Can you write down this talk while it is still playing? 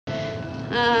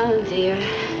Oh, dear.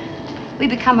 We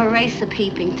become a race of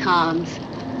peeping Toms.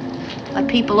 What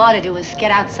people ought to do is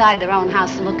get outside their own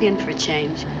house and look in for a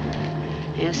change.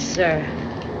 Yes, sir.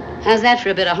 How's that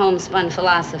for a bit of homespun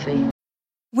philosophy?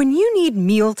 When you need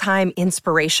mealtime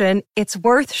inspiration, it's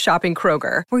worth shopping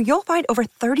Kroger, where you'll find over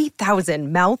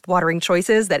 30,000 mouth-watering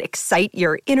choices that excite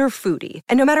your inner foodie.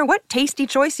 And no matter what tasty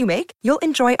choice you make, you'll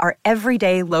enjoy our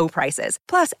everyday low prices,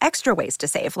 plus extra ways to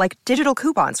save, like digital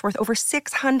coupons worth over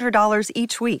 $600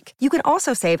 each week. You can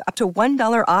also save up to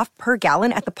 $1 off per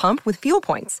gallon at the pump with fuel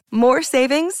points. More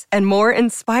savings and more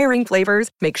inspiring flavors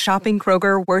make shopping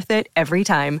Kroger worth it every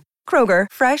time. Kroger,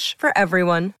 fresh for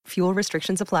everyone. Fuel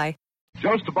restrictions apply.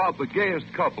 Just about the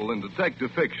gayest couple in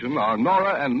detective fiction are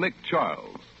Nora and Nick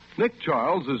Charles. Nick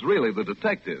Charles is really the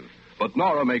detective, but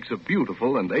Nora makes a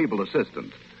beautiful and able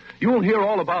assistant. You'll hear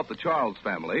all about the Charles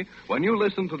family when you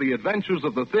listen to The Adventures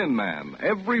of the Thin Man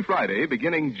every Friday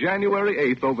beginning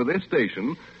January 8th over this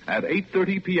station at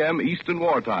 8:30 p.m. Eastern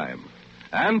Wartime.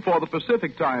 And for the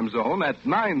Pacific Time Zone at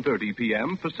 9:30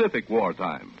 p.m. Pacific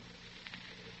Wartime.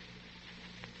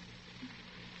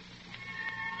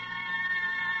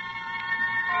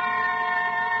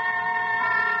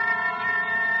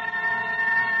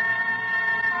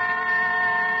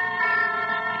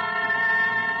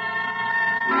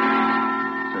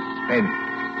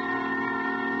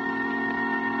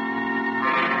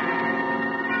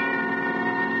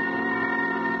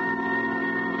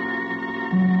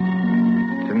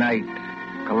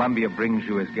 Tonight, Columbia brings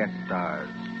you as guest stars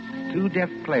two deaf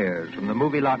players from the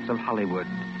movie lots of Hollywood,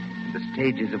 the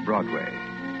stages of Broadway,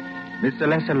 Miss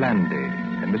Alessa Landy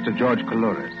and Mr. George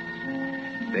Coulouris.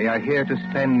 They are here to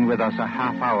spend with us a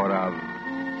half hour of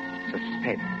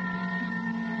suspense.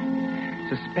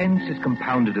 Suspense is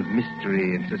compounded of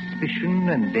mystery and suspicion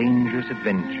and dangerous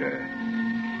adventure.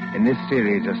 In this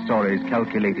series of stories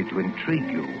calculated to intrigue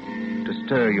you, to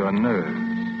stir your nerves,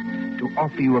 to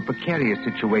offer you a precarious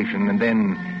situation and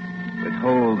then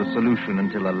withhold the solution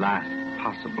until the last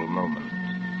possible moment.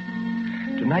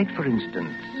 Tonight, for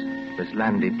instance, Miss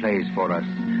Landy plays for us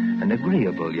an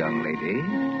agreeable young lady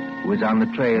who is on the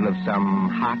trail of some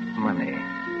hot money.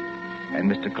 And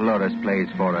Mr. Coulouris plays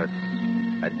for us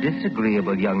a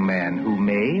disagreeable young man who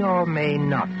may or may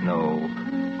not know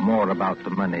more about the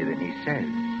money than he says.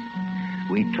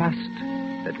 We trust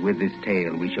that with this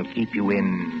tale we shall keep you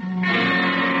in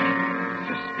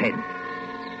suspense.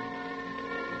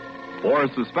 For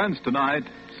Suspense tonight,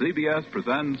 CBS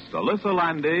presents Alessa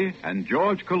Landy and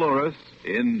George Coulouris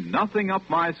in Nothing Up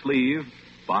My Sleeve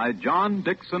by John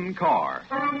Dixon Carr.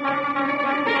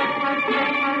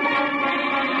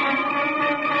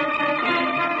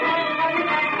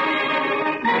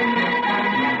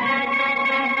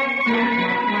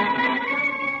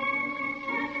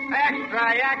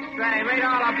 X-ray, read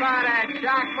all about it.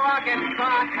 Jock Morgan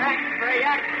caught. X-ray,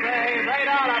 read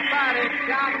all about it.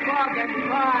 Jock Morgan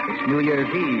caught. It's New Year's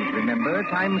Eve, remember?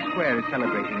 Times Square is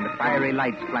celebrating. The fiery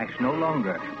lights flash no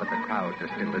longer, but the crowds are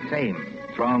still the same.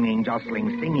 Thronging,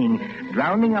 jostling, singing,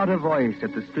 drowning out a voice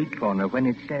at the street corner when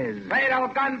it says, Fatal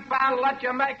gun battle at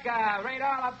Jamaica. Read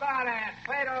all about it.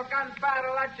 Fatal gun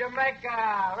battle at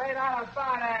Jamaica. Read all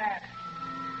about it.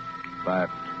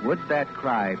 But would that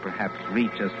cry perhaps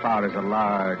reach as far as a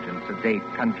large and sedate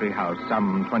country house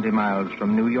some 20 miles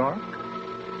from New York?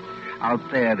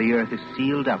 Out there, the earth is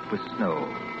sealed up with snow.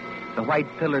 The white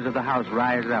pillars of the house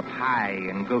rise up high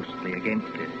and ghostly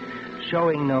against it,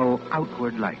 showing no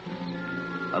outward lights.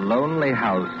 A lonely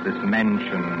house, this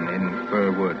mansion in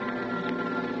Fir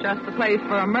Woods. Just the place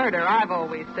for a murder, I've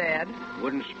always said.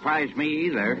 Wouldn't surprise me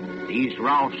either. These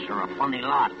Ross are a funny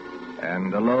lot.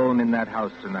 And alone in that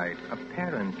house tonight,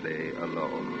 apparently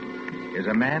alone, is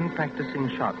a man practicing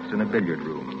shots in a billiard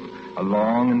room, a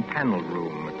long and paneled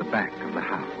room at the back of the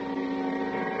house.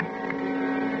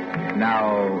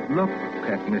 Now, look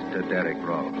at Mr. Derek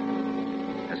Ross,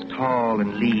 as tall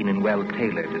and lean and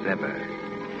well-tailored as ever.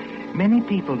 Many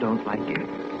people don't like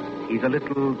him. He's a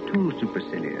little too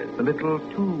supercilious, a little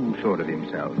too sure of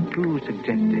himself, too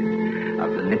suggestive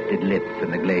of the lifted lip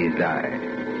and the glazed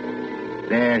eye.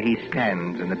 There he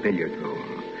stands in the billiard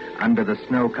room, under the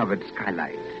snow-covered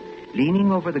skylight, leaning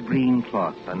over the green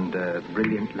cloth under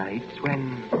brilliant lights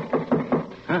when...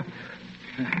 Huh?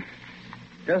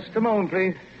 Just a moment,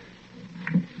 please.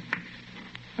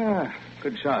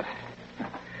 Good shot.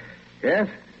 Yes?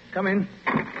 Come in.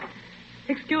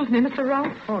 Excuse me, Mr.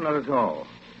 Ralph. Oh, not at all.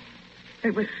 Hey,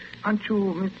 but aren't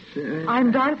you Miss...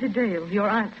 I'm Dorothy Dale, your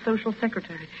aunt's social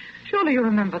secretary. Surely you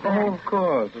remember that. Oh, of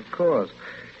course.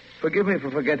 Forgive me for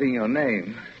forgetting your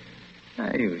name.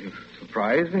 You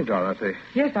surprised me, Dorothy.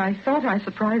 Yes, I thought I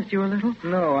surprised you a little.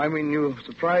 No, I mean you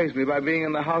surprised me by being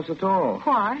in the house at all.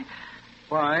 Why?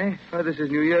 Why? Well, this is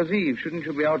New Year's Eve. Shouldn't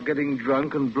you be out getting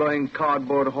drunk and blowing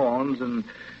cardboard horns and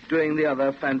doing the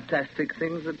other fantastic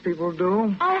things that people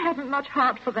do? I haven't much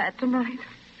heart for that tonight.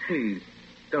 Please,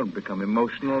 don't become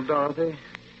emotional, Dorothy.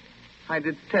 I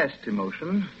detest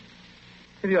emotion.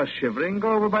 If you're shivering,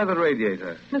 go over by the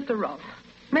radiator. Mr. Ross,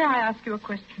 may I ask you a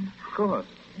question? Of course.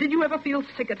 Did you ever feel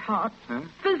sick at heart? Huh?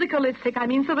 Physically sick, I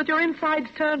mean, so that your insides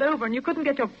turned over and you couldn't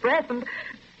get your breath and...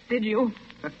 Did you?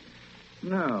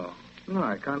 No,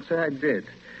 I can't say I did.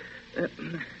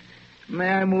 May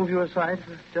I move you aside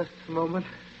for just a moment?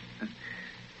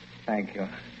 Thank you.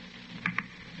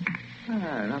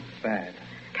 Not bad.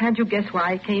 Can't you guess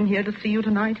why I came here to see you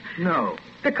tonight? No.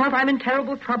 Because I'm in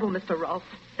terrible trouble, Mr. Ross.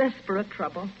 Desperate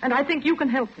trouble. And I think you can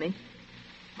help me.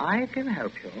 I can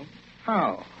help you?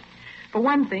 How? For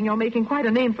one thing, you're making quite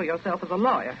a name for yourself as a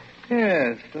lawyer.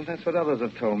 Yes, that's what others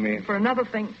have told me. For another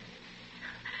thing,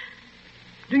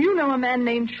 do you know a man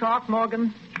named Shark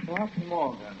Morgan? Shark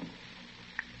Morgan.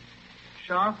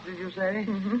 Shark, did you say?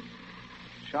 Mm-hmm.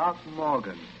 Shark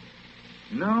Morgan.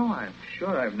 No, I'm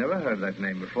sure I've never heard that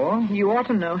name before. You ought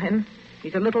to know him.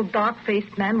 He's a little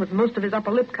dark-faced man with most of his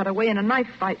upper lip cut away in a knife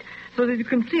fight so that you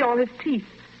can see all his teeth.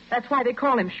 That's why they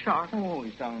call him Shark. Oh,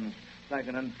 he sounds like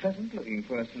an unpleasant-looking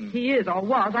person. He is, or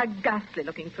was, a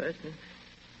ghastly-looking person.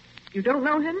 You don't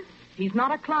know him? He's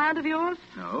not a client of yours?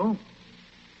 No.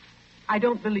 I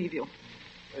don't believe you.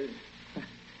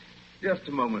 Just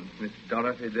a moment, Miss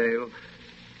Dorothy Dale.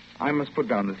 I must put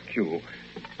down this cue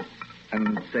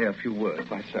and say a few words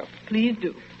myself. Please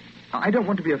do. I don't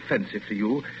want to be offensive to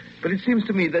you, but it seems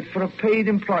to me that for a paid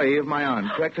employee of my aunt,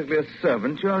 practically a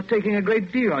servant, you're taking a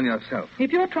great deal on yourself.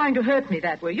 If you're trying to hurt me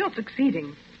that way, you're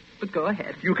succeeding. But go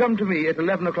ahead. You come to me at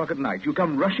 11 o'clock at night. You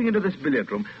come rushing into this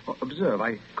billiard room. Oh, observe,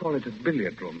 I call it a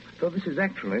billiard room, though this is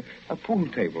actually a pool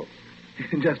table.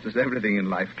 Just as everything in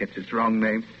life gets its wrong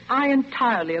name. I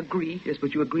entirely agree. Yes,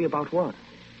 but you agree about what?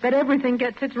 That everything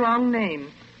gets its wrong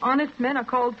name. Honest men are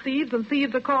called thieves, and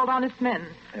thieves are called honest men.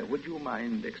 Would you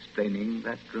mind explaining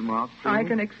that remark, please? I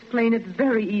can explain it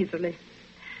very easily.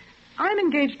 I'm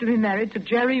engaged to be married to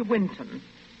Jerry Winton.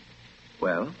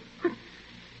 Well?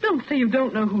 Don't say you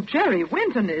don't know who Jerry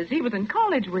Winton is. He was in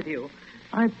college with you.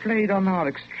 I played on our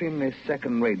extremely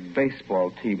second-rate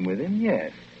baseball team with him,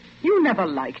 yes. You never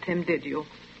liked him, did you?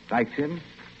 Liked him?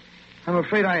 I'm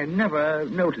afraid I never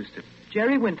noticed him.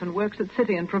 Jerry Winton works at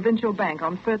City and Provincial Bank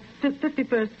on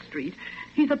 51st Street.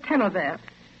 He's a teller there.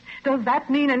 Does that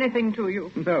mean anything to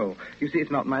you? No. You see,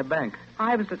 it's not my bank.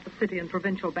 I was at the City and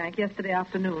Provincial Bank yesterday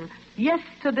afternoon.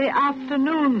 Yesterday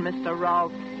afternoon, Mr.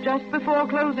 Rolfe, just before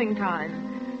closing time.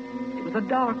 It was a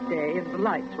dark day and the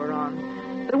lights were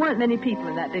on. There weren't many people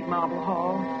in that big marble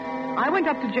hall. I went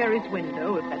up to Jerry's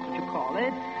window, if that's what you call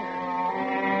it.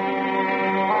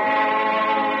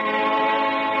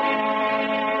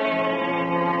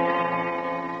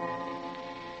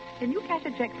 Can you cash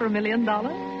a check for $1 million?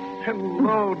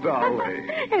 Hello, Dolly.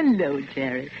 Hello,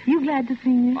 Jerry. You glad to see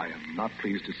me? I am not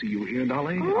pleased to see you here,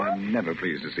 Dolly. I'm never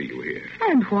pleased to see you here.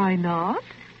 And why not?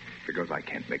 Because I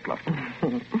can't make love to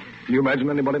you. Can you imagine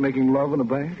anybody making love in a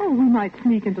bank? Oh, we might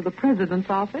sneak into the president's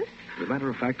office. As a matter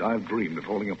of fact, I've dreamed of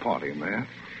holding a party in there.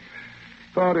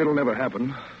 Thought it'll never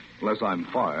happen, unless I'm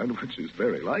fired, which is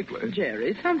very likely.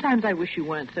 Jerry, sometimes I wish you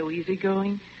weren't so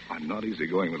easygoing. I'm not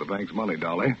easygoing with the bank's money,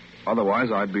 Dolly. Otherwise,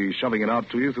 I'd be shoving it out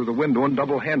to you through the window in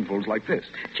double handfuls like this.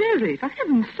 Jerry, for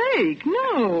heaven's sake,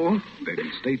 no.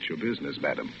 Then state your business,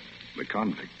 madam. The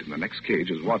convict in the next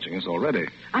cage is watching us already.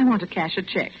 I want to cash a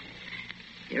check.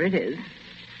 Here it is.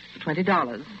 For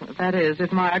 $20. That is,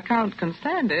 if my account can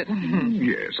stand it.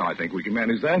 Yes, I think we can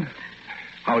manage that.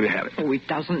 How will you have it? Oh, it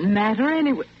doesn't matter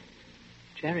anyway.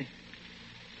 Jerry.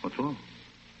 What's wrong?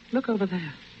 Look over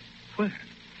there. Where?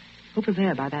 Over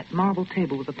there by that marble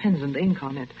table with the pens and ink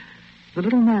on it. The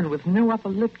little man with no upper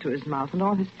lip to his mouth and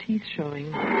all his teeth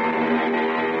showing.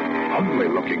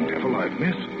 Ugly-looking devil, I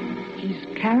admit. He's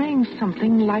carrying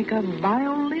something like a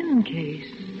violin case.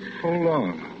 Hold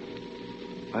on.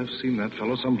 I've seen that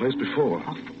fellow someplace before.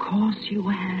 Of course you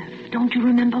have. Don't you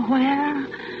remember where?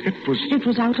 It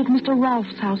was out at Mr.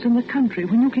 Rolfe's house in the country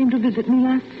when you came to visit me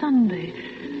last Sunday.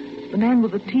 The man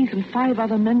with the teeth and 5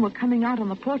 other men were coming out on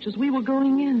the porch as we were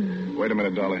going in. Wait a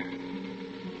minute, Dolly.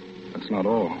 That's not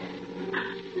all.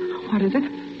 What is it?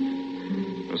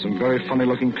 There's some very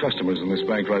funny-looking customers in this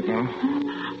bank right now.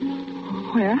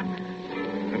 Where?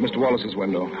 At Mr. Wallace's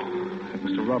window. At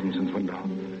Mr. Robinson's window.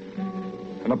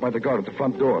 And up by the guard at the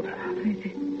front door.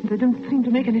 They don't seem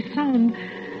to make any sound.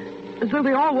 As though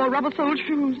they all wore rubber-soled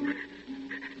shoes.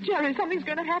 Jerry, something's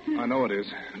going to happen. I know it is.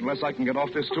 Unless I can get off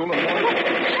this stool and... That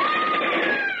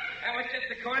was just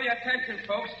to call your attention,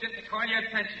 folks. Just to call your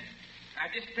attention. Now,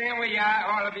 just stand where you are,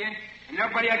 all of you, and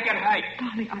nobody will get hurt.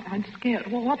 Darling, I'm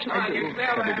scared. Well, what shall I do?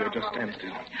 Steady, dear. Just stand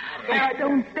still. I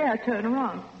don't dare turn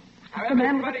around. The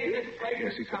man with the...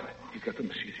 Yes, he's got the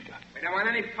machine. He got it. We don't want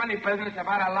any funny business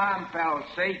about alarm bells,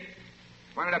 see?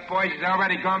 One of the boys has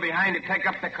already gone behind to take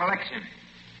up the collection.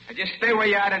 Now, just stay where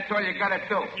you are. That's all you got to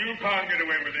do. You can't get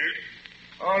away with this.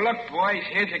 Oh, look, boys,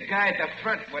 here's a guy at the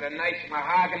front with a nice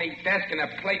mahogany desk and a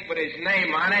plate with his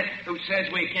name on it who says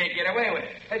we can't get away with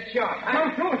it. That's Sharp.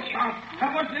 Don't do it, Sharp.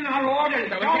 That wasn't in our orders.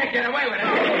 So we can't get away with it.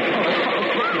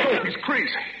 Oh, he's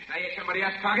crazy. Now you somebody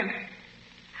else talking?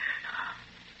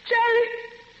 Jerry!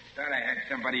 Thought I had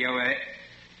somebody over there.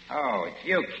 Oh, it's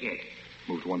you, kid.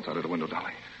 Move to one side of the window,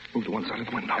 Dolly. Move to one side of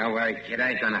the window. Don't worry, kid.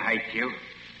 I ain't gonna hurt you.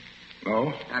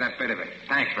 No? Not a bit of it.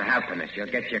 Thanks for helping us. You'll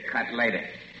get your cut later.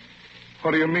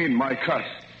 What do you mean, my cut?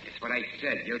 That's what I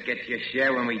said. You'll get your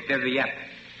share when we divvy up.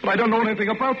 But I don't know anything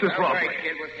about this Don't robbery. worry,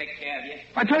 kid. We'll take care of you.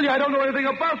 I tell you, I don't know anything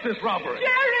about this robbery.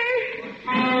 Jerry!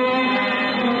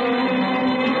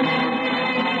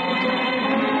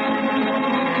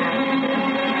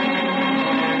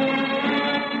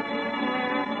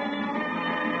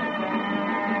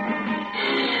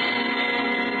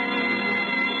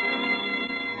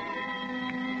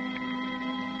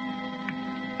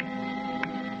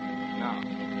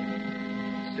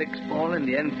 $6 in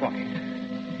the end pocket.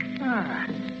 Ah,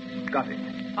 got it.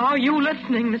 Are you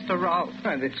listening, Mr. Rolfe?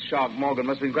 This Shark Morgan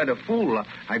must have been quite a fool.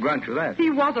 I grant you that.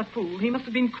 He was a fool. He must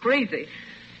have been crazy.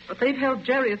 But they've held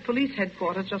Jerry at police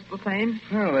headquarters just the same.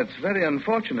 Well, that's very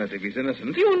unfortunate if he's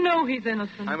innocent. You know he's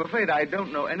innocent. I'm afraid I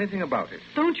don't know anything about it.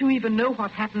 Don't you even know what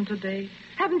happened today?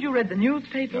 Haven't you read the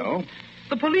newspaper? No.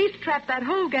 The police trapped that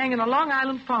whole gang in a Long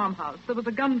Island farmhouse. There was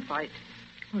a gunfight.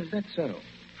 Oh, is that so?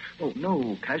 Oh,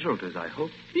 no casualties, I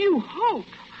hope. You hope?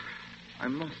 I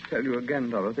must tell you again,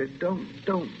 Dorothy,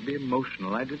 don't be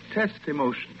emotional. I detest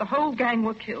emotion. The whole gang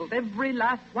were killed, every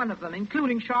last one of them,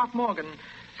 including Sharp Morgan.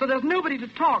 So there's nobody to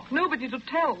talk, nobody to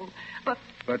tell. But,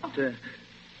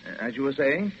 as you were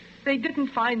saying? They didn't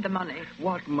find the money.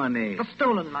 What money? The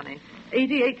stolen money.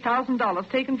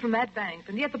 $88,000 taken from that bank,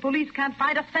 and yet the police can't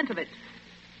find a cent of it.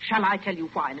 Shall I tell you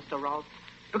why, Mr. Rolfe?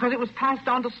 Because it was passed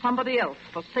on to somebody else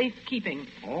for safekeeping.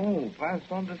 Oh, passed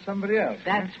on to somebody else.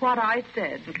 That's what I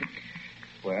said.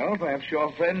 Well, perhaps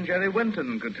your friend Jerry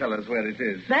Winton could tell us where it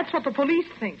is. That's what the police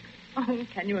think. Oh,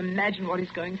 can you imagine what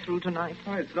he's going through tonight?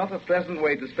 Oh, it's not a pleasant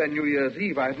way to spend New Year's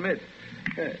Eve, I admit.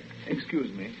 Excuse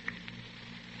me.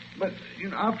 But,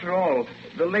 after all,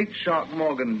 the late Shark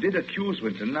Morgan did accuse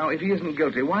Winton. Now, if he isn't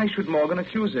guilty, why should Morgan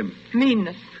accuse him?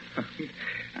 Meanness.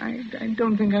 I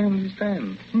don't think I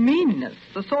understand. Meanness.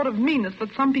 The sort of meanness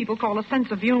that some people call a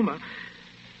sense of humor.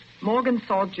 Morgan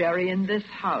saw Jerry in this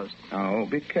house. Oh,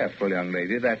 be careful, young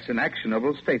lady. That's an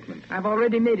actionable statement. I've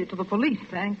already made it to the police,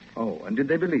 thanks. Oh, and did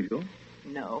they believe you?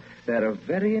 No. They're a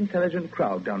very intelligent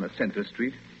crowd down at Center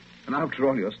Street. And after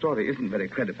all, your story isn't very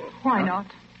credible. Why not?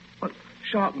 Well,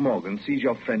 Shark Morgan sees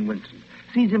your friend Winton.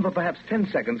 Sees him for perhaps 10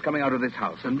 seconds coming out of this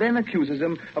house, and then accuses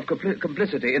him of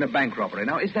complicity in a bank robbery.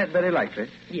 Now, is that very likely?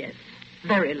 Yes,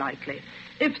 very likely.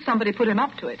 If somebody put him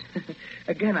up to it.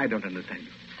 Again, I don't understand you.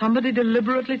 Somebody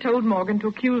deliberately told Morgan to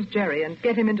accuse Jerry and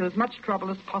get him into as much trouble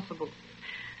as possible.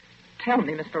 Tell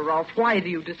me, Mr. Rolfe, why do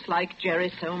you dislike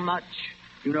Jerry so much?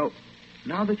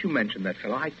 Now that you mention that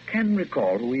fellow, I can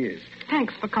recall who he is.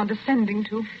 Thanks for condescending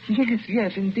to.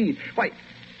 Yes, indeed. Why,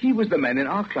 he was the man in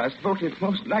our class voted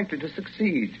most likely to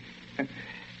succeed.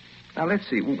 Now, let's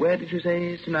see. Where did you say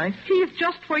he is tonight? He's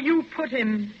just where you put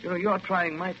him. You're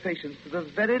trying my patience to the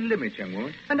very limit, young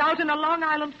woman. And out in a Long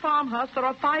Island farmhouse, there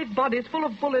are 5 bodies full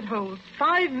of bullet holes.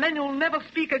 5 men who'll never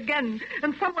speak again.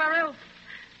 And somewhere else,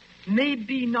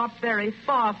 maybe not very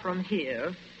far from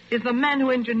here, is the man who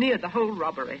engineered the whole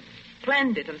robbery.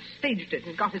 Planned it and staged it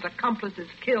and got his accomplices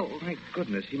killed. My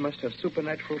goodness, he must have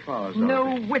supernatural powers.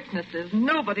 No witnesses,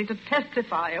 nobody to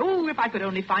testify. Oh, if I could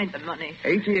only find the money.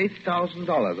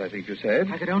 $88,000, I think you said.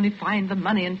 If I could only find the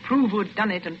money and prove who'd done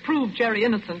it and prove Jerry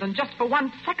innocent and just for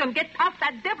 1 second get past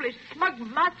that devilish smug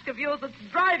mask of yours that's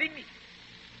driving me.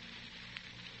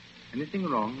 Anything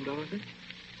wrong, Dorothy?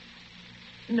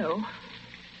 No.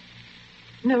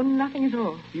 No, nothing at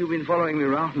all. You've been following me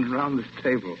round and round this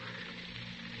table.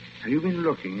 Have you been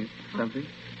looking at something?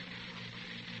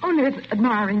 Only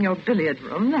admiring your billiard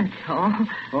room, that's all.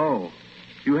 Oh.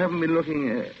 You haven't been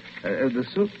looking at the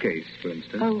suitcase, for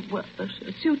instance? Oh, well, a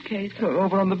suitcase? Oh,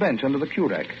 over on the bench under the cue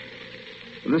rack.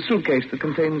 The suitcase that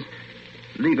contains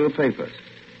legal papers.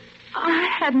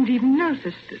 I hadn't even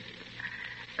noticed it.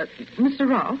 Mr.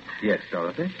 Rolfe? Yes,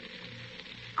 Dorothy?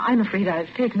 I'm afraid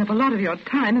I've taken up a lot of your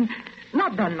time and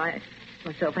not done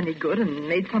myself any good and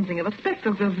made something of a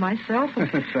spectacle of myself.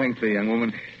 Frankly, young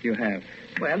woman, you have.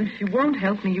 Well, if you won't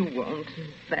help me, you won't.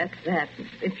 That's that.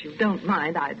 If you don't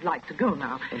mind, I'd like to go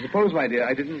now. I suppose, my dear,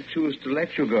 I didn't choose to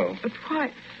let you go. But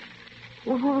why?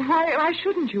 Why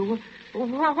shouldn't you?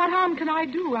 What harm can I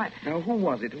do? Now, who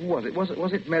was it?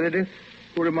 Was it Meredith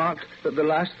who remarked that the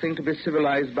last thing to be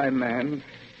civilized by man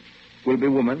will be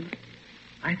woman?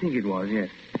 I think it was, yes.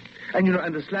 And,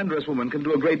 and a slanderous woman can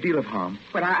do a great deal of harm.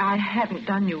 But I haven't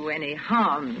done you any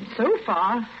harm so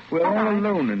far. We're all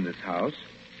alone in this house.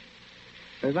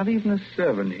 There's not even a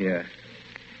servant here.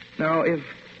 Now, if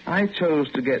I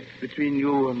chose to get between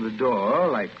you and the door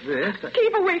like this...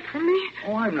 Keep away from me.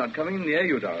 Oh, I'm not coming near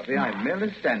you, Dorothy. I'm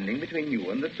merely standing between you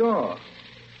and the door.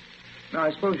 Now,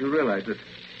 I suppose you realize that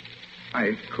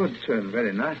I could turn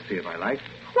very nasty if I liked.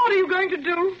 What are you going to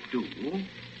do? Do?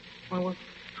 Well,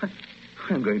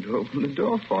 I'm going to open the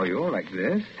door for you like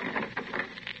this.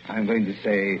 I'm going to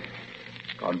say,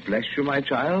 God bless you, my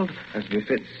child, as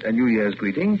befits a New Year's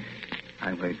greeting.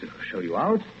 I'm going to show you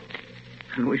out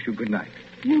and wish you good night.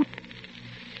 You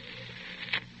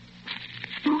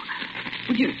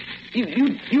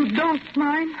don't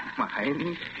mind?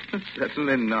 Mind?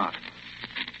 Certainly not.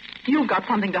 You've got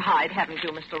something to hide, haven't you,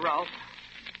 Mr. Rolfe?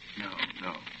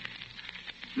 No.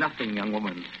 Nothing, young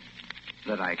woman,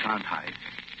 that I can't hide.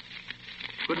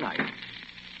 Good night.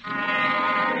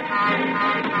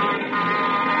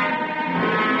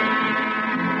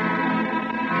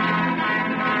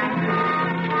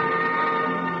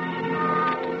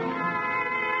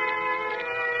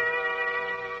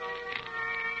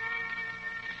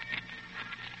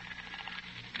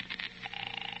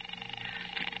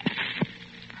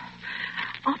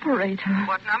 Operator.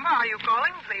 What number are you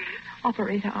calling, please?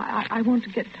 Operator, I want to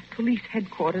get to police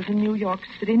headquarters in New York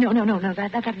City. No.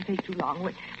 That'll take too long.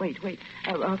 Wait.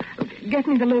 Get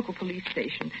me the local police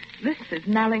station. This is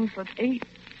Mallingford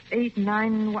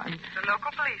 8891. The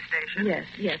local police station?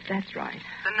 Yes, that's right.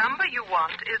 The number you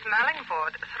want is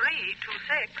Mallingford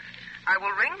 326. I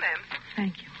will ring them.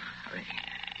 Thank you. Hurry.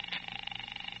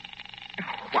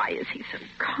 Why is he so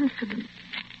confident?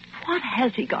 What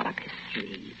has he got up his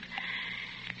sleeve?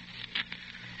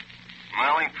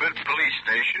 Mallingford Police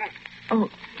Station. Oh,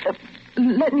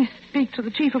 let me speak to the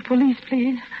chief of police,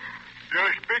 please.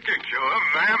 You're speaking to him,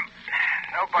 ma'am.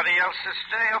 Nobody else to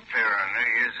stay up here on New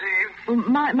Year's Eve.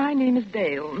 Well, my name is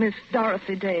Dale, Miss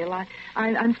Dorothy Dale.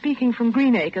 I'm speaking from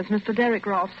Green Acres, Mr. Derek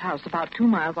Rolfe's house, about 2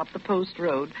 miles up the post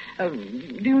road. Do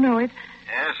you know it?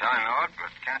 Yes, I know it,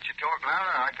 but can't you talk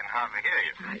louder? I can hardly hear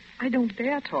you. I don't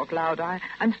dare talk loud.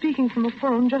 I'm speaking from a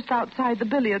phone just outside the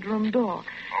billiard room door.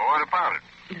 Well, what about it?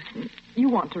 Listen, you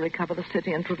want to recover the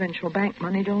city and provincial bank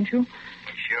money, don't you? We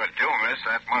sure do, miss.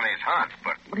 That money's hot,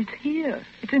 but... Well, it's here.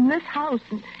 It's in this house,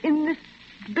 in this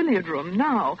billiard room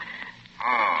now.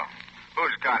 Oh,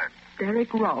 who's got it?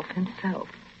 Derek Rolfe himself.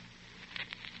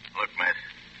 Look, miss,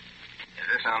 is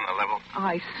this on the level?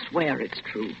 I swear it's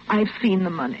true. I've seen the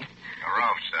money.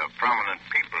 Rolfe's prominent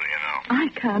people, you know. I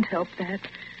can't help that.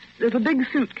 There's a big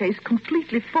suitcase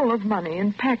completely full of money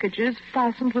in packages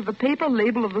fastened with the paper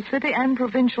label of the city and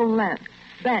provincial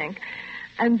bank.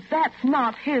 And that's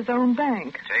not his own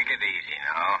bank. Take it easy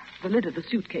now. The lid of the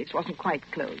suitcase wasn't quite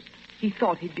closed. He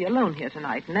thought he'd be alone here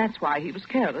tonight, and that's why he was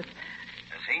careless.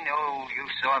 Does he know you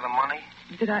saw the money?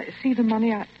 Did I see the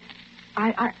money?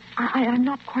 I'm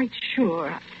not quite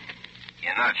sure.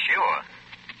 You're not sure?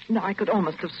 No, I could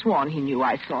almost have sworn he knew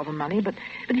I saw the money, but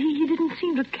he didn't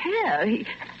seem to care.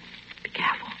 Be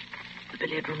careful. The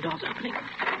billiard room door's opening.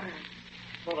 I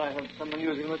thought I heard someone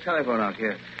using the telephone out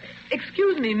here.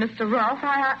 Excuse me, Mr. Rolfe.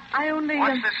 I only...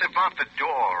 What's this about the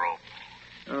door open?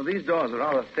 Oh, these doors are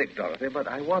rather thick, Dorothy, but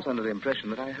I was under the impression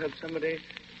that I heard somebody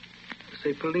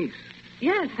say police.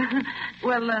 Yes.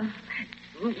 Well,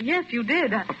 yes, you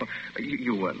did.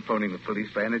 You weren't phoning the police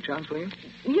by any chance, were you?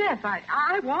 Yes,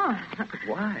 I was. But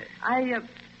why?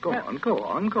 Go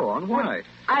on. Why?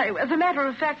 As a matter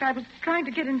of fact, I was trying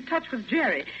to get in touch with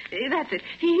Jerry. That's it.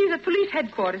 He's at police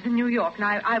headquarters in New York, and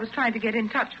I was trying to get in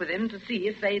touch with him to see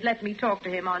if they'd let me talk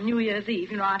to him on New Year's Eve.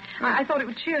 You know, I thought it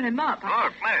would cheer him up.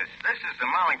 Look, miss, this is the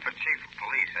Mallingford chief of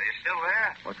police. Are you still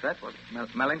there? What's that? What?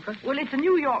 Mallingford? Well, it's a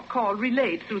New York call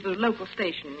relayed through the local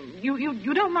station.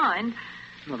 You don't mind?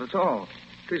 Not at all.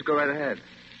 Please go right ahead.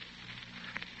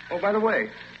 Oh, by the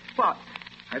way. What?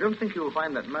 I don't think you'll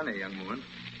find that money, young woman.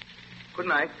 Good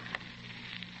night.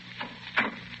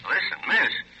 Listen,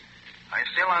 miss. Are you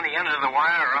still on the end of the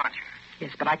wire, aren't you?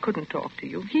 Yes, but I couldn't talk to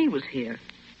you. He was here.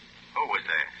 Who was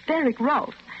there? Derek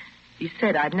Rolfe. He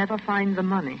said I'd never find the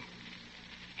money.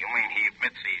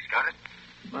 Mitzi's got it.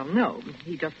 Well, no.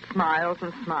 He just smiles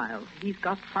and smiles. He's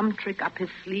got some trick up his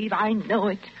sleeve. I know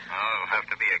it. Oh, it'll have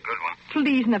to be a good one.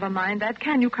 Please never mind that.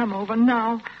 Can you come over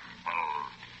now? Oh,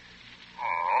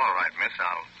 all right, miss.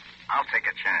 I'll take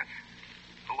a chance.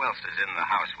 Who else is in the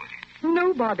house with you?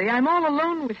 Nobody. I'm all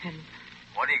alone with him.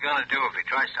 What are you going to do if he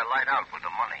tries to light out with the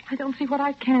money? I don't see what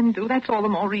I can do. That's all the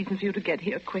more reason for you to get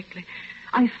here quickly.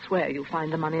 I swear you'll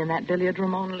find the money in that billiard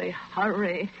room. Only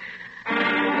hurry.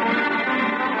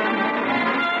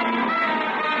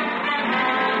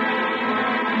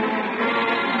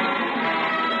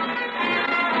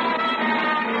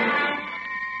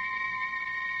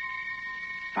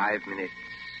 Five minutes.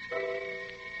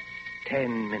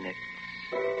 10 minutes.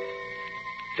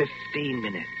 15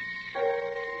 minutes.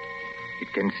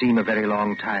 It can seem a very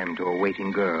long time to a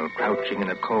waiting girl crouching in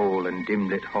a cold and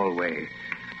dim-lit hallway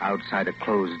outside a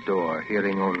closed door,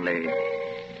 hearing only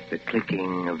the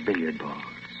clicking of billiard balls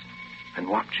and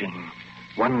watching,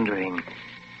 wondering,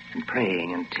 and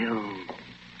praying until...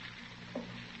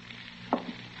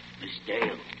 Miss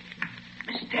Dale.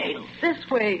 Miss Dale. This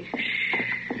way.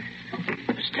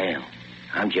 Miss Dale.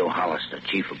 I'm Joe Hollister,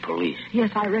 chief of police.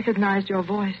 Yes, I recognized your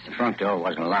voice. The front door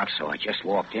wasn't locked, so I just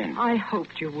walked in. I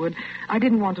hoped you would. I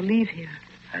didn't want to leave here.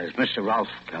 Has Mr. Rolfe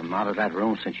come out of that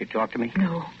room since you talked to me?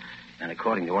 No. And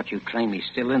according to what you claim, he's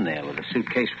still in there with a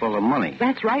suitcase full of money.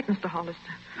 That's right, Mr. Hollister.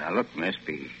 Now, look, miss,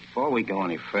 before we go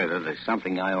any further, there's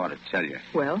something I ought to tell you.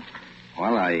 Well?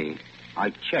 Well, I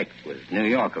checked with New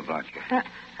York about you.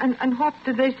 And what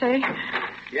did they say?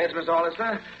 Yes, Miss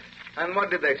Hollister. And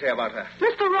what did they say about her?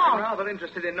 Mr. I'm Rolfe! rather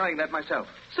interested in knowing that myself.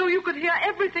 So you could hear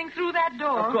everything through that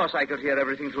door? Of course I could hear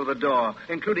everything through the door,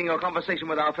 including your conversation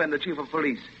with our friend, the chief of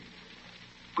police.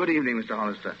 Good evening, Mr.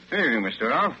 Hollister. Good evening, Mr.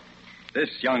 Rolfe. This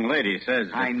young lady says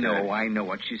that, I know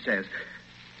what she says.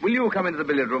 Will you come into the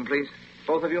billiard room, please?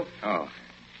 Both of you? Oh.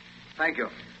 Thank you.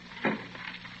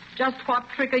 Just what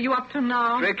trick are you up to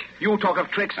now? Trick? You talk of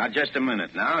tricks. Now, just a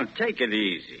minute now. Take it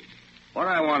easy. What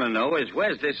I want to know is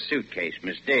where's this suitcase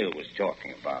Miss Dale was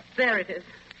talking about? There it is.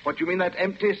 What, you mean that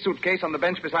empty suitcase on the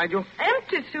bench beside you?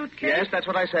 Empty suitcase? Yes, that's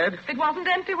what I said. It wasn't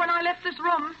empty when I left this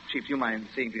room. Chief, do you mind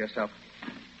seeing for yourself?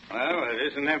 Well,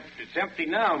 it isn't empty. It's empty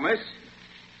now, miss.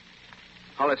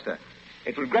 Hollister,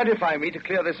 it will gratify me to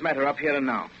clear this matter up here and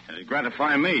now. It'll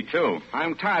gratify me, too.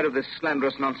 I'm tired of this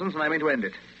slanderous nonsense, and I mean to end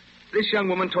it. This young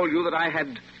woman told you that I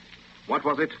had, what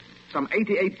was it? Some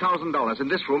 $88,000 in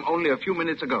this room only a few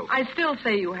minutes ago. I still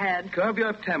say you had. Curb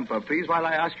your temper, please, while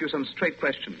I ask you some straight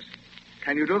questions.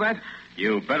 Can you do that?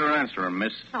 You better answer him,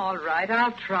 miss. All right,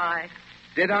 I'll try.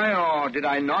 Did I or did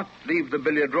I not leave the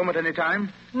billiard room at any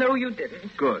time? No, you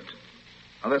didn't. Good.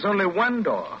 Well, there's only one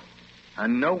door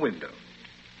and no window.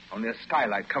 Only a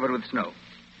skylight covered with snow.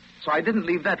 So I didn't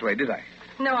leave that way, did I?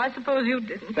 No, I suppose you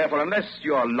didn't. Therefore, unless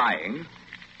you're lying,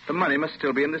 the money must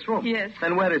still be in this room. Yes.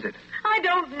 Then where is it? I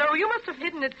don't know. You must have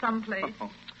hidden it someplace.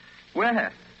 Oh.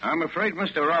 Where? I'm afraid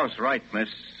Mr. Rolfe's right, miss.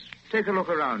 Take a look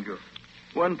around you.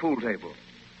 One pool table.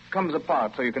 Comes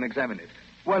apart so you can examine it.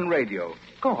 One radio.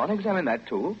 Go on, examine that,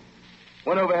 too.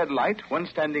 One overhead light, one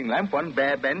standing lamp, one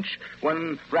bare bench,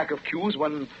 one rack of cues,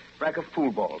 one rack of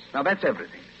pool balls. Now, that's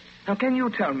everything. Now, can you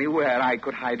tell me where I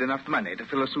could hide enough money to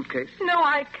fill a suitcase? No,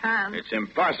 I can't. It's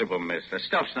impossible, miss. The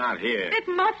stuff's not here. It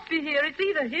must be here. It's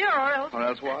either here or else. Or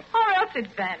else what? Or else it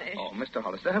vanished. Oh, Mr.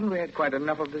 Hollister, haven't we had quite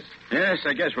enough of this? Yes,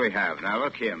 I guess we have. Now,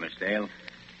 look here, Miss Dale.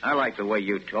 I like the way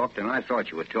you talked, and I thought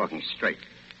you were talking straight.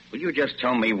 Will you just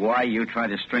tell me why you tried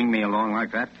to string me along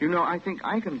like that? You know, I think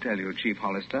I can tell you, Chief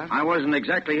Hollister. I wasn't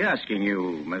exactly asking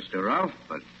you, Mr. Rolfe,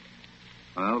 but...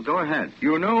 Well, go ahead.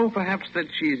 You know, perhaps, that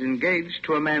she's engaged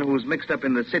to a man who's mixed up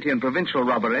in the city and provincial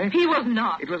robbery. He was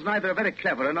not. It was neither a very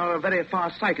clever nor a very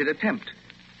far-sighted attempt.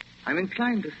 I'm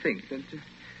inclined to think that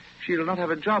she'll not have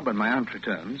a job when my aunt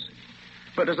returns.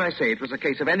 But as I say, it was a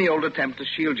case of any old attempt to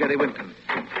shield Jerry Winton.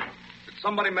 Did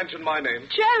somebody mention my name?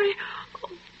 Jerry! Oh,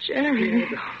 Jerry.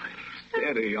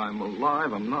 Steady, I'm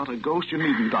alive. I'm not a ghost. You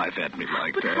needn't dive at me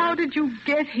like But that. how did you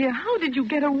get here? How did you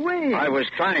get away? I was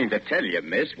trying to tell you,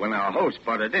 miss, when our host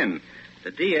butted in.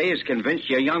 The DA is convinced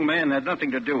your young man had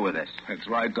nothing to do with this. That's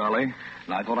right, Dolly.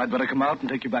 And I thought I'd better come out and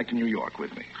take you back to New York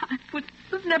with me. I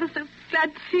was never so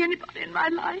glad to see anybody in my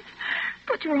life.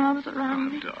 Put your arms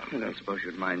around me. I don't suppose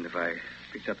you'd mind if I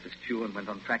picked up this cue and went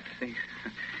on practicing.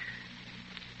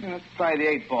 Let's try the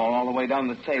 8-ball all the way down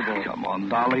the table. Come on,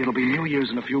 Dolly. It'll be New Year's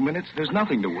in a few minutes. There's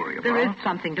nothing to worry about. There is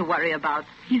something to worry about.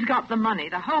 He's got the money,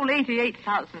 the whole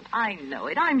 $88,000. I know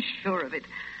it. I'm sure of it.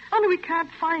 Only we can't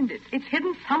find it. It's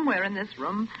hidden somewhere in this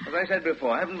room. As I said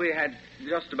before, haven't we had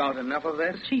just about enough of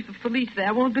this? The chief of police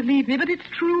there won't believe me, but it's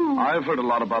true. I've heard a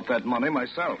lot about that money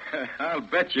myself. I'll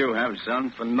bet you have,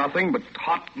 son. For nothing but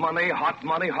hot money, hot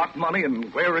money, hot money,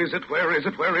 and where is it, where is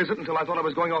it, where is it, until I thought I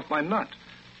was going off my nut.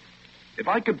 If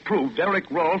I could prove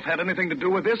Derek Rolfe had anything to do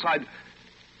with this, I'd...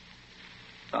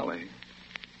 Dolly,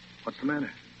 what's the matter?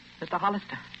 Mr.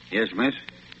 Hollister. Yes, miss?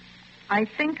 I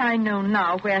think I know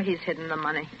now where he's hidden the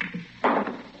money.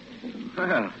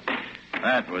 Well,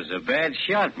 that was a bad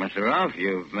shot, Mr. Rolfe.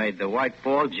 You've made the white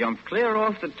ball jump clear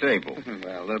off the table.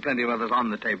 Well, there are plenty of others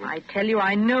on the table. I tell you,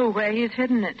 I know where he's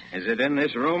hidden it. Is it in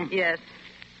this room? Yes.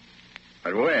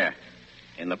 But where?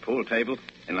 In the pool table?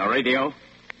 In the radio?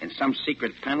 In some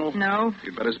secret panel? No.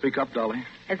 You'd better speak up, Dolly.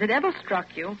 Has it ever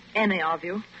struck you, any of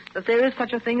you, that there is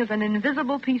such a thing as an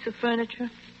invisible piece of furniture?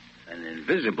 An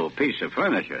invisible piece of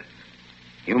furniture?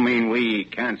 You mean we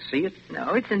can't see it?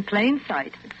 No, it's in plain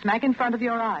sight. It's smack in front of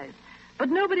your eyes. But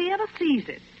nobody ever sees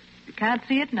it. You can't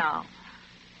see it now.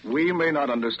 We may not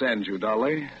understand you,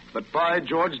 Dolly, but by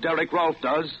George, Derek Rolfe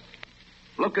does.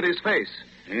 Look at his face.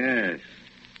 Yes,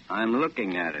 I'm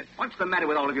looking at it. What's the matter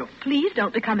with all of you? Please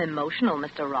don't become emotional,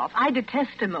 Mr. Rolfe. I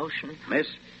detest emotion. Miss,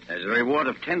 there's a reward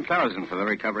of $10,000 for the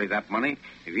recovery of that money.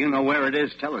 If you know where it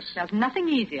is, tell us. There's nothing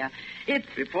easier. It's...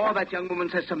 Before that young woman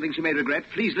says something she may regret,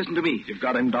 please listen to me. You've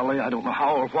got him, Dolly. I don't know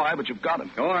how or why, but you've got him.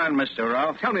 Go on, Mr.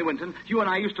 Rolfe. Tell me, Winton, you and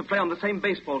I used to play on the same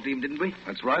baseball team, didn't we?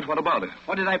 That's right. What about it?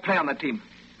 What did I play on that team?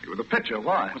 You were the pitcher.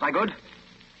 Why? Was I good?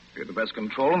 You had the best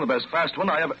control and the best fast one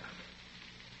I ever...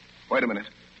 Wait a minute.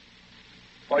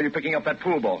 Why are you picking up that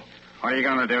pool ball? What are you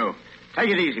going to do? Take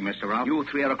it easy, Mr. Rolfe. You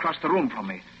three are across the room from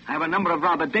me. I have a number of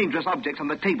rather dangerous objects on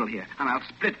the table here, and I'll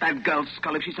split that girl's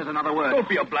skull if she says another word. Don't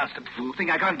be a blasted fool. Think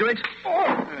I can't do it?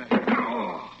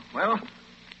 Well,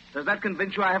 does that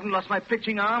convince you I haven't lost my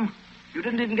pitching arm? You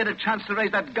didn't even get a chance to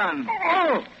raise that gun.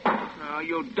 No,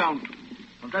 you don't.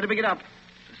 Don't try to pick it up.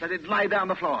 Just let it lie down on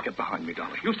the floor. Get behind me,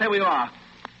 Dolly. You stay where you are.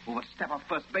 Overstep off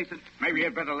first base and... Maybe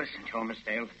you'd better listen to him, Miss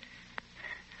Dale.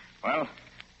 Well,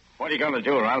 what are you going to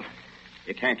do, Ralph?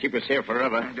 You can't keep us here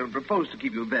forever. I don't propose to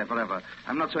keep you there forever.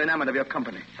 I'm not so enamored of your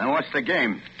company. Then what's the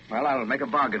game? Well, I'll make a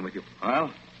bargain with you.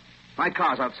 Well? My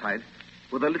car's outside,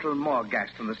 with a little more gas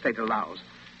than the state allows.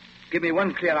 Give me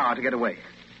one clear hour to get away.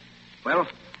 Well,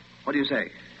 what do you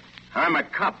say? I'm a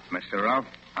cop, Mr. Ralph.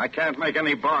 I can't make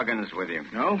any bargains with you.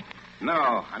 No?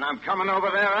 No, and I'm coming over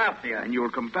there after you. And you'll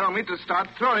compel me to start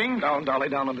throwing. Down, Dolly,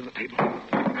 down under the table.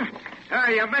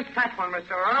 You missed that one,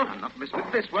 Mr. Ralph. I'll not miss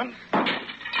with this one.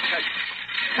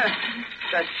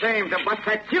 It's a shame to bust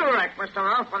that T-Rex, Mr.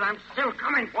 Ralph, but I'm still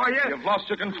coming for you. You've lost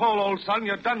your control, old son.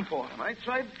 You're done for. I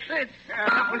tried it.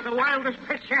 That was the wildest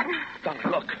pitch yet. Dolly,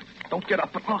 look. Don't get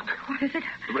up, but look. What is it?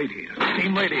 The radiator. The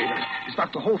steam radiator. He's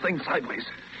knocked the whole thing sideways.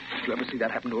 Did you ever see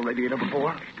that happen to a radiator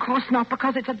before? Of course not,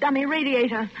 because it's a dummy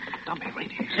radiator. Dummy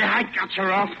radiator. Yeah, I got you,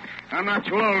 Ralph. I'm not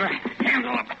too old to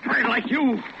handle a prey like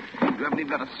you. You haven't even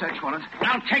got a search warrant.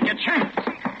 I'll take a chance.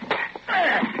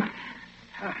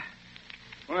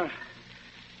 Well,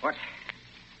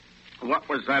 what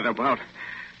was that about?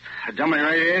 A dummy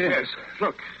radiator? Yes.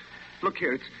 Look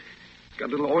here. It's got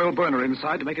a little oil burner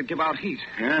inside to make it give out heat.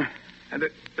 Yeah? And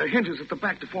there are hinges at the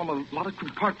back to form a lot of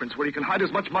compartments where you can hide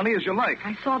as much money as you like.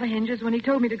 I saw the hinges when he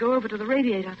told me to go over to the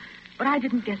radiator, but I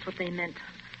didn't guess what they meant.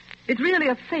 It's really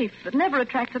a safe that never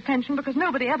attracts attention because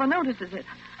nobody ever notices it.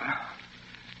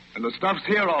 And the stuff's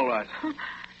here, all right.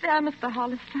 There, Mr.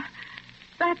 Hollister.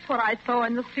 That's what I saw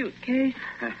in the suitcase.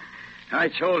 I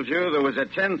told you there was a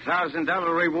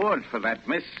 $10,000 reward for that,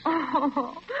 miss.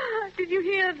 Oh, did you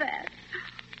hear that?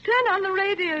 Turn on the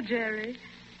radio, Jerry.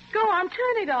 Go on,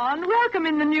 turn it on. Welcome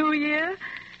in the new year.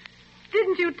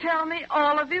 Didn't you tell me,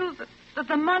 all of you, that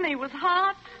the money was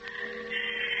hot?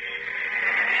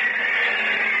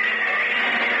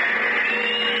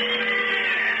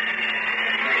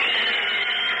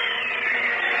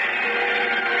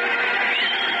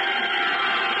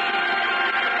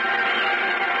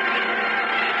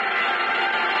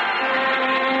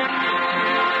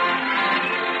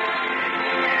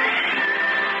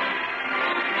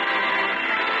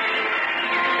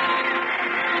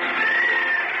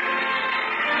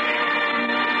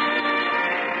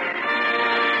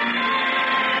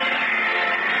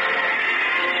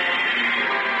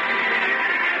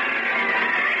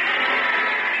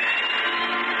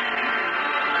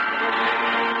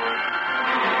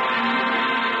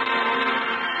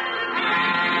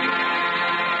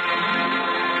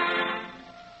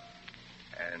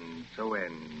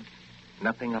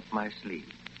 Nothing Up My Sleeve,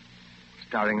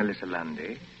 starring Alyssa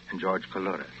Lundy and George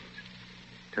Coulouris.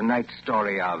 Tonight's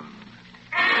story of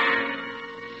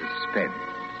suspense.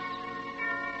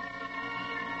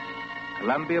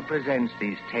 Columbia presents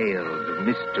these tales of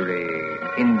mystery,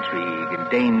 intrigue, and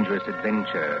dangerous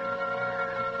adventure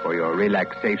for your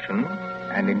relaxation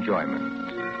and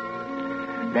enjoyment.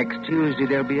 Next Tuesday,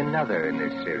 there'll be another in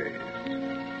this series.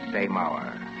 Same hour,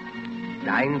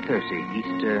 9:30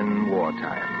 Eastern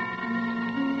Wartime.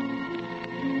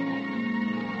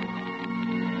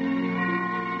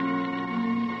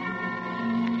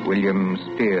 William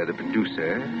Spear, the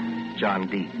producer, John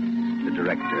Dietz, the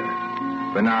director,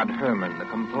 Bernard Herrmann, the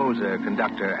composer,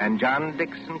 conductor, and John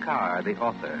Dixon Carr, the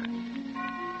author,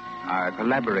 are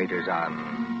collaborators on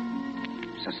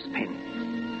Suspense.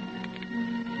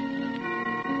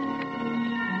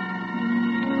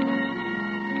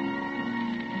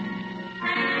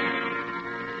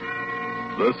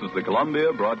 This is the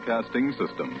Columbia Broadcasting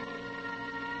System.